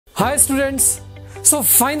Hi students. So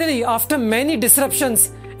finally, after many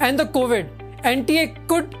disruptions and the COVID, NTA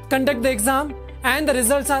could conduct the exam and the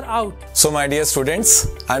results are out. So my dear students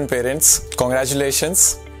and parents,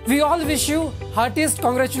 congratulations. We all wish you heartiest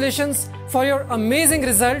congratulations for your amazing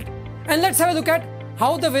result. And let's have a look at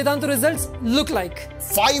how the Vedantu results look like.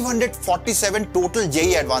 547 total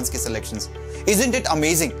JEE Advanced के selections. Isn't it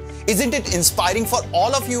amazing? Isn't it inspiring for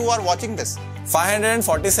all of you who are watching this?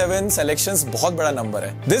 547 selections बहुत बड़ा number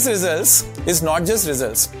है. This results is not just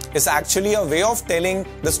results. It's actually a way of telling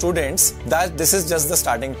the students that this is just the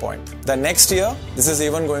starting point. The next year, this is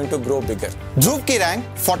even going to grow bigger. ध्रुव की rank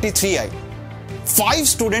 43 आई. 5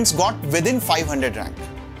 students got within 500 rank.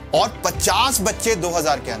 और 50 बच्चे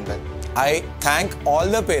 2000 के अंदर. I thank all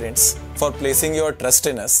the parents for placing your trust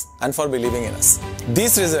in us and for believing in us.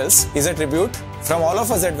 These results is a tribute from all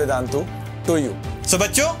of us at Vedantu to you. So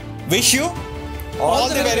बच्चों, wish you all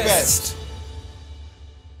the very best.